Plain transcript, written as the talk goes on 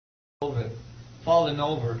fallen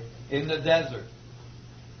over in the desert.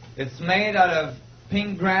 It's made out of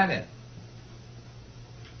pink granite.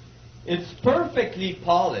 It's perfectly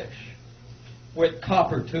polished with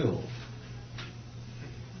copper tools.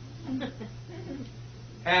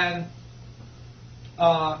 And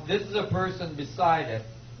this is a person beside it.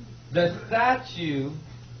 The statue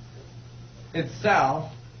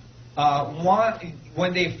itself,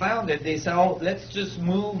 when they found it, they said, "Oh, let's just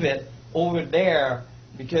move it over there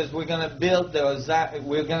because we're going to build the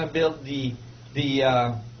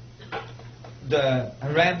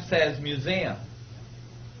Ramses Museum."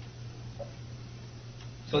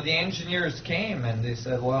 So the engineers came and they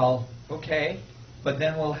said, "Well, okay, but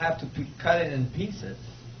then we'll have to cut it in pieces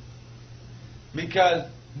because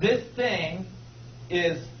this thing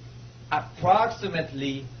is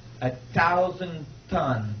approximately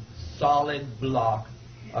 1,000-ton solid block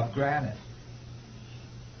of granite.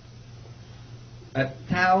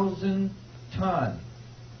 1,000 ton.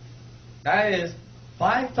 That is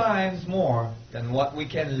 5 times more than what we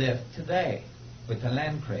can lift today with a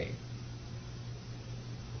land crane."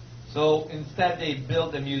 So instead they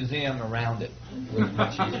built a museum around it. With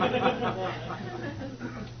much easier.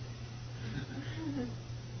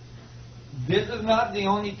 This is not the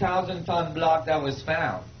only 1,000-ton block that was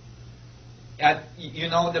found.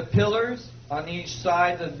 The pillars on each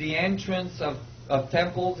side of the entrance of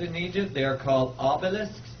temples in Egypt, they are called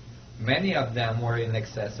obelisks. Many of them were in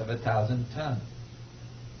excess of 1,000 tons.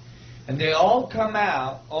 And they all come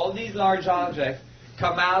out, all these large objects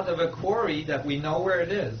come out of a quarry that we know where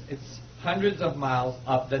it is. It's hundreds of miles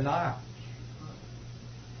up the Nile.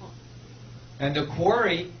 And the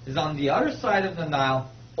quarry is on the other side of the Nile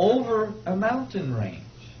over a mountain range.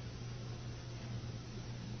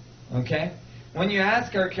 Okay? When you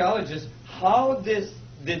ask archaeologists, how did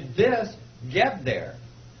this get there?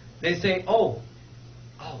 They say,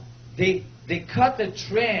 they cut a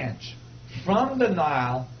trench from the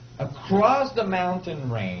Nile across the mountain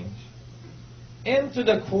range into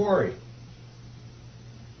the quarry.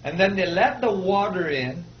 And then they let the water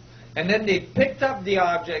in, and then they picked up the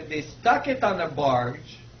object, they stuck it on a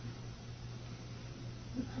barge,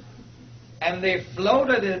 and they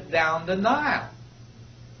floated it down the Nile.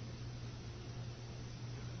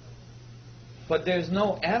 But there's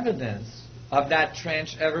no evidence of that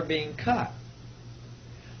trench ever being cut.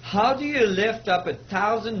 How do you lift up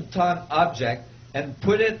 1,000-ton object and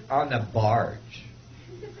put it on a barge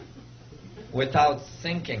without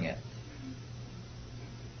sinking it?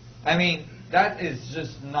 I mean, that is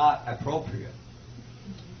just not appropriate.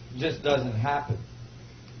 It just doesn't happen.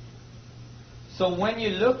 So when you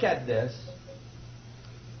look at this,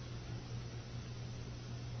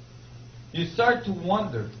 you start to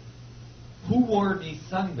wonder, who were these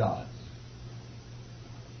sun gods?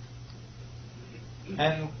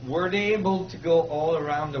 And were they able to go all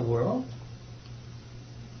around the world?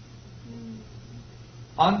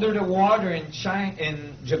 Under the water in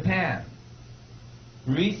Japan,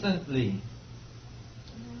 recently,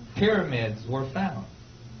 pyramids were found.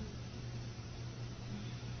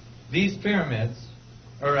 These pyramids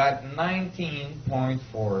are at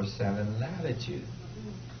 19.47 latitude.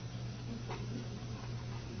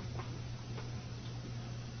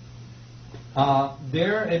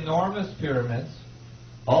 They're enormous pyramids.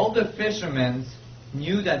 All the fishermen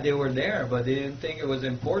knew that they were there, but they didn't think it was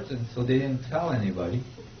important, so they didn't tell anybody.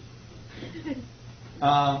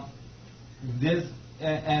 And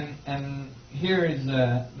here is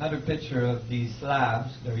another picture of these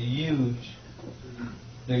slabs. They're huge.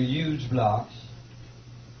 They're huge blocks.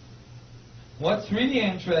 What's really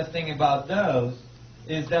interesting about those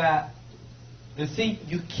is that, you see,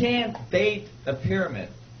 you can't date a pyramid.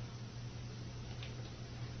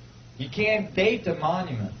 You can't date a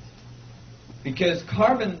monument because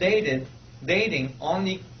carbon dating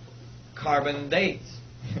only carbon dates.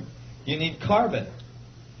 You need carbon.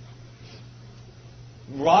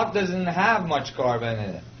 Rock doesn't have much carbon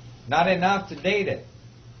in it. Not enough to date it.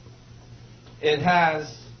 It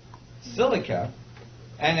has silica,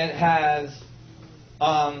 and it has,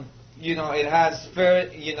 it has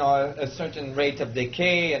a certain rate of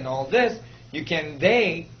decay and all this. You can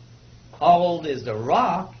date how old is the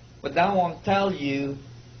rock, but that won't tell you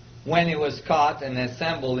when it was cut and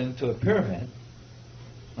assembled into a pyramid.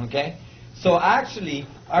 Okay? So actually,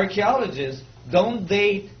 archaeologists don't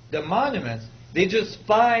date the monuments. They just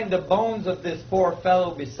find the bones of this poor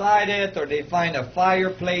fellow beside it, or they find a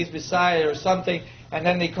fireplace beside it or something, and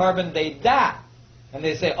then they carbon date that. And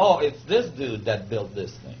they say, oh, it's this dude that built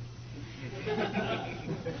this thing.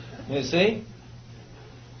 You see?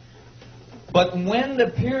 But when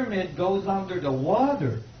the pyramid goes under the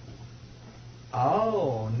water,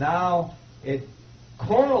 oh, now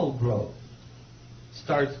coral growth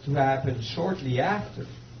starts to happen shortly after.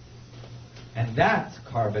 And that's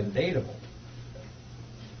carbon datable.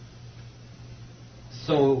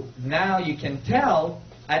 So now you can tell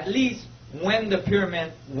at least when the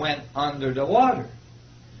pyramid went under the water.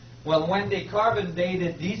 Well, when they carbon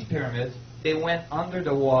dated these pyramids, they went under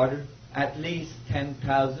the water at least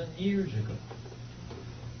 10,000 years ago.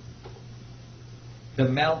 The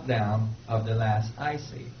meltdown of the last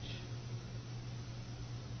ice age.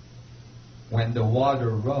 When the water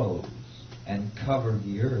rose and covered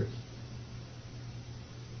the earth.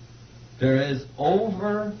 There is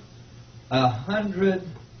over 500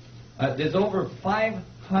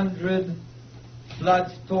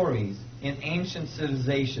 flood stories in ancient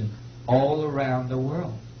civilization all around the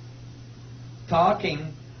world,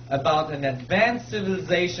 talking about an advanced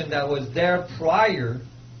civilization that was there prior to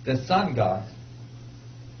the sun gods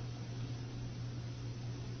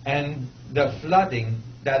and the flooding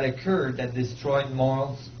that occurred that destroyed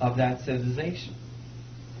most of that civilization.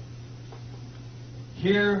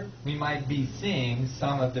 Here we might be seeing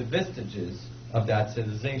some of the vestiges of that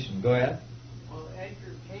civilization. Go ahead. Well,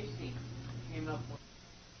 Edgar Casey came up with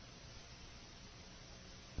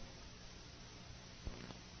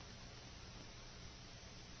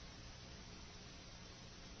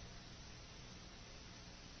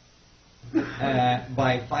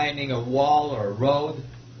by finding a wall or a road,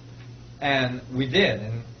 and we did.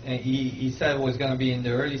 And he said it was going to be in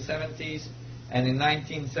the early 70s, and in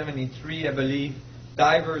 1973, I believe,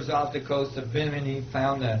 divers off the coast of Bimini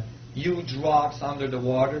found huge rocks under the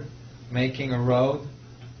water, making a road.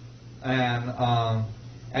 And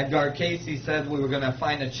Edgar Casey said we were going to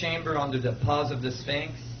find a chamber under the paws of the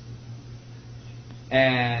Sphinx.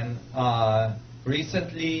 And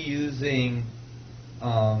recently, using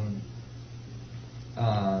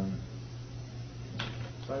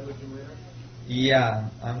side-looking radar? yeah,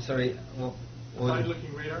 I'm sorry.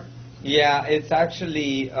 Side-looking radar? Yeah, it's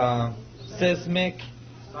actually seismic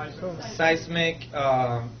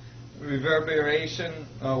reverberation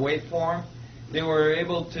waveform. They were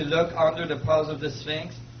able to look under the paws of the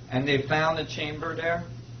Sphinx, and they found a chamber there.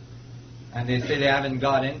 And they say they haven't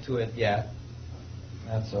got into it yet.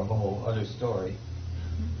 That's a whole other story.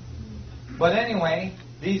 But anyway,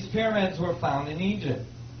 these pyramids were found in Egypt.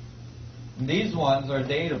 And these ones are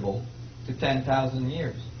datable to 10,000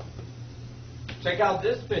 years. Check out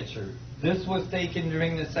this picture. This was taken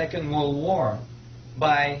during the Second World War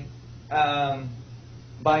by an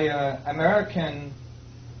American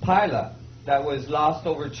pilot that was lost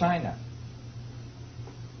over China.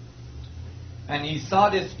 And he saw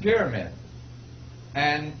this pyramid,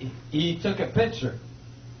 and he took a picture,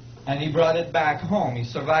 and he brought it back home. He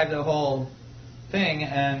survived the whole thing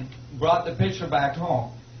and brought the picture back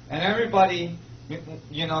home. And everybody,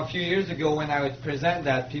 you know, a few years ago when I would present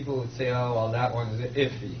that, people would say, oh, well, that one is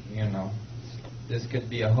iffy, you know. This could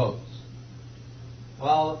be a hoax.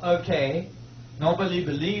 Well, okay, nobody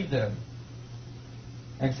believed him,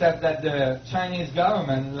 except that the Chinese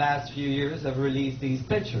government in the last few years have released these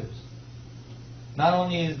pictures. Not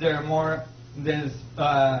only is there more, there's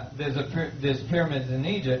pyramids in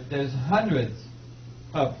Egypt, there's hundreds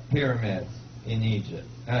of pyramids in Egypt,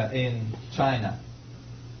 in China.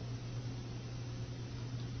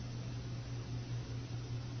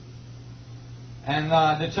 And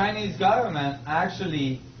the Chinese government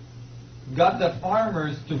actually got the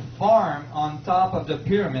farmers to farm on top of the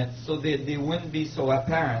pyramids so that they wouldn't be so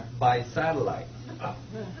apparent by satellite.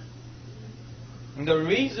 And the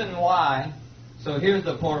reason why, so here's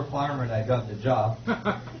the poor farmer that got the job.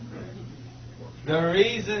 The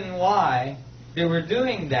reason why they were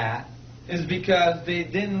doing that is because they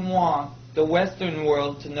didn't want the Western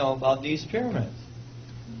world to know about these pyramids.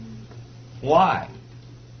 Why?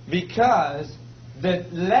 Because the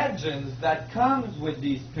legends that comes with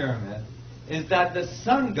these pyramids is that the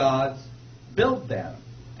sun gods built them,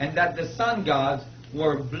 and that the sun gods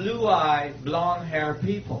were blue-eyed, blonde-haired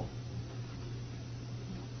people.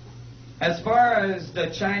 As far as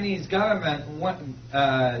the Chinese government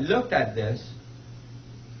looked at this,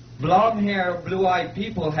 blonde-haired, blue-eyed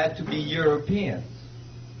people had to be Europeans.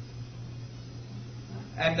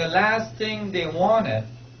 And the last thing they wanted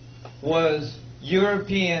was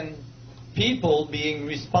European people being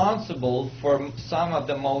responsible for some of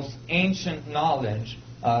the most ancient knowledge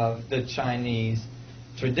of the Chinese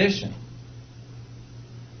tradition.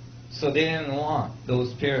 So they didn't want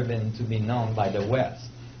those pyramids to be known by the West.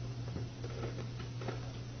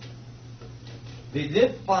 They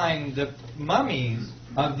did find the mummies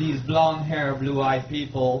of these blonde-haired, blue-eyed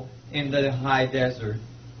people in the high desert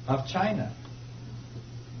of China.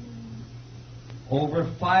 over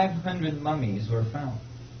 500 mummies were found.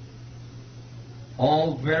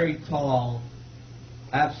 All very tall,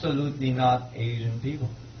 absolutely not Asian people.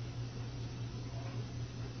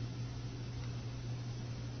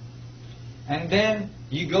 And then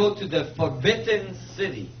you go to the forbidden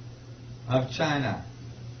city of China,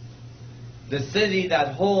 the city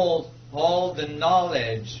that holds all the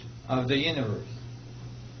knowledge of the universe,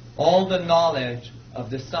 all the knowledge of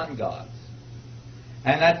the sun gods.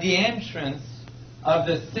 And at the entrance of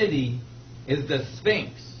the city is the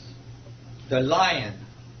Sphinx, the lion,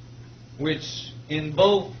 which in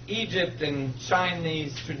both Egypt and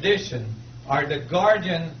Chinese tradition are the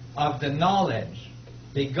guardian of the knowledge.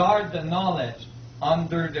 They guard the knowledge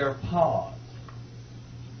under their paws.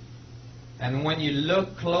 And when you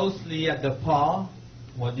look closely at the paw,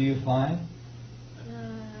 what do you find?